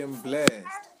I'm blessed. Hey,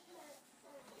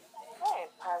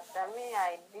 Pastor,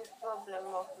 this problem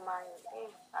of mine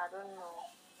is, I don't know.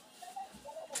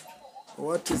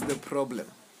 What is the problem?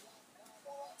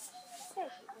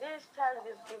 This child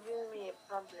is giving me a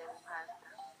problem,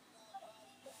 Pastor.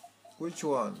 Which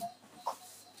one?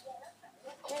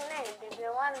 Sinead is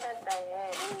the one that I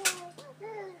had.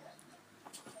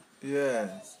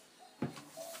 Yes.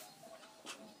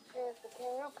 Please,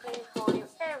 can you pray for him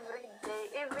every day,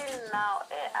 even now?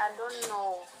 I don't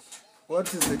know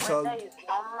What is the child? whether it's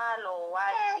normal or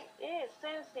what.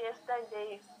 Since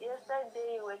yesterday, he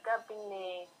wake up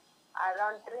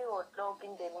around 3 o'clock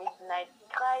in the midnight,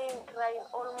 crying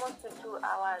almost 2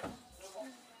 hours.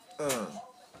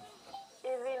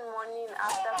 Even morning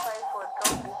after 5 o'clock,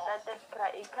 he started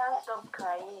crying. He can't stop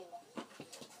crying.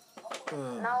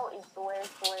 Now it's worse.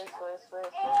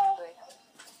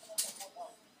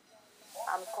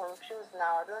 I'm confused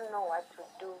now. I don't know what to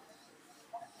do.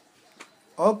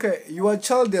 Okay, your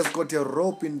child has got a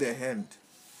rope in the hand.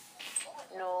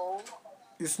 No.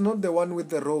 It's not the one with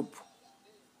the rope.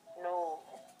 No.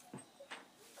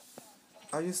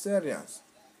 Are you serious?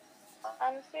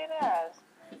 I'm serious.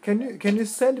 Can you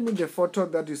send me the photo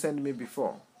that you sent me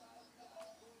before?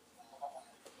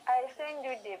 I sent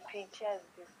you the pictures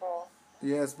before.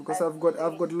 Yes, because I've got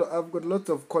lots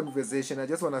of conversation. I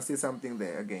just want to see something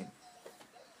there again.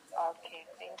 Okay,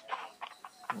 thank you.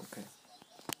 Okay.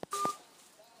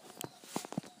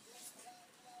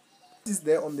 What is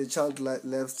there on the child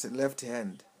left hand? Left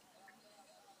hand.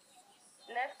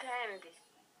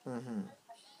 Mm-hmm.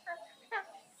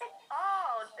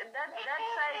 Oh, that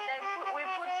side we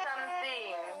put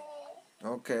something.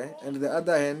 Okay, and the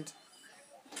other hand?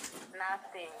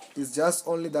 Nothing. It's just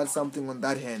only that something on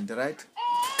that hand, right?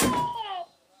 Not in the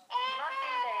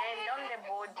hand, on the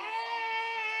body.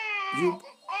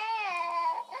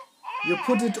 You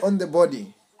put it on the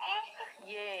body?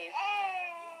 Yes.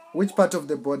 Which part of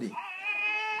the body?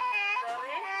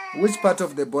 Sorry? Which part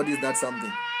of the body is that something?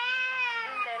 In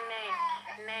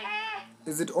the neck.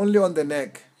 Is it only on the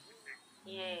neck?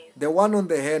 Yes. The one on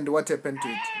the hand, what happened to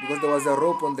it? Because there was a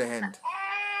rope on the hand.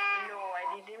 No,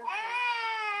 I didn't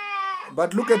see.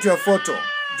 But look at your photo.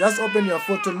 Just open your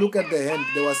photo, look at the hand.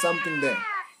 There was something there.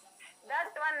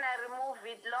 That one I removed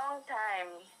it long time.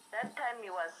 That time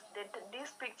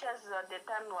these pictures at the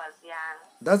time was young.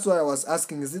 That's why I was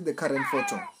asking, is it the current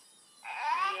photo? Yes.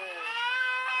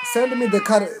 Send me the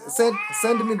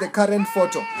current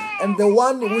photo. And the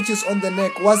one which is on the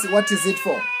neck, what is it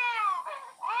for? Sorry?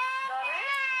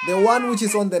 The one which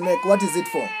is on the neck, what is it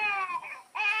for?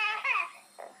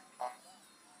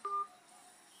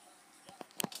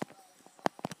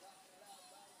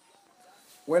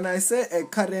 When I say a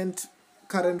current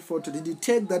photo, did you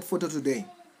take that photo today?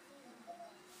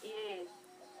 Yes.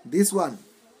 This one,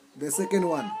 the second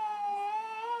one.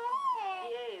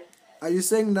 Yes. Are you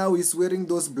saying now he's wearing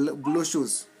those blue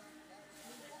shoes?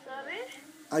 Sorry?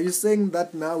 Are you saying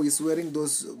that now he's wearing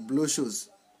those blue shoes?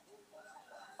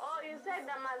 Oh, you said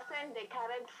I must send the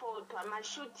current photo. I must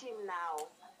shoot him now.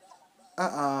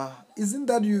 Isn't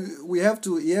that you have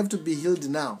to be healed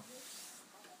now?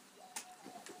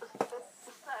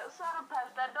 Sorry,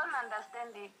 Pastor, I don't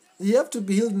understand it. You have to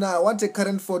be healed now. I want a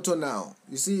current photo now.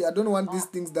 You see, I don't want these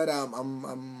things that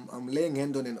I'm laying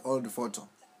hand on an old photo.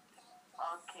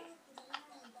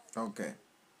 Okay. Okay.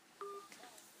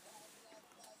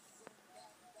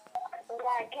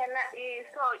 Yeah,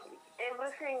 so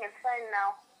everything is fine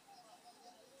now?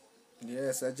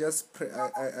 Yes, I just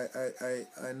I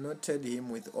anointed him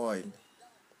with oil.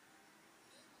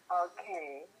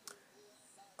 Okay.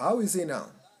 How is he now?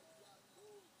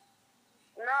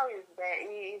 Now he's there.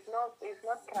 He's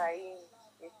not crying.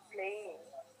 He's playing.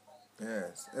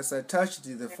 Yes. As I touched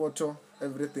the photo,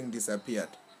 everything disappeared.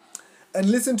 And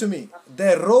listen to me.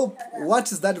 The rope,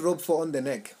 what is that rope for on the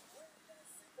neck?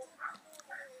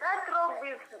 That rope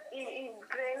is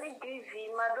Granny gave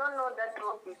him. I don't know that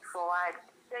rope is for what.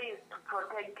 Say it's to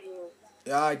protect him.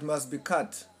 Yeah, it must be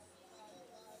cut.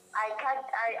 I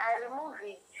removed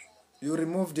it. You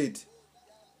removed it?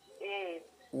 Yes.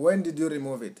 When did you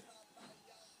remove it?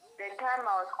 The time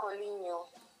I was calling you.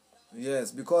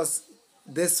 Yes, because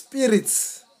the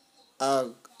spirits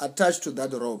are attached to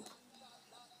that rope.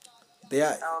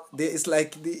 It's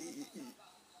like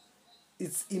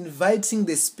it's inviting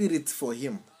the spirit for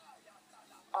him.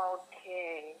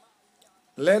 Okay.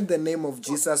 Let the name of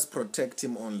Jesus protect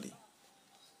him only.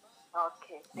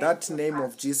 Okay. That name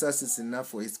of Jesus is enough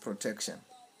for his protection,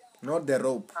 not the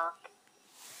rope. Okay.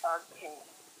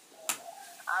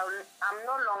 I'm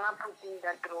no longer putting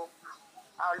that rope.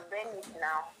 I'll burn it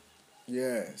now.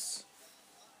 Yes.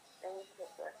 Thank you,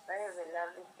 sir. Have a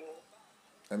lovely day.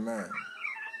 Amen.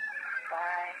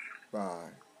 Bye.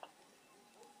 Bye.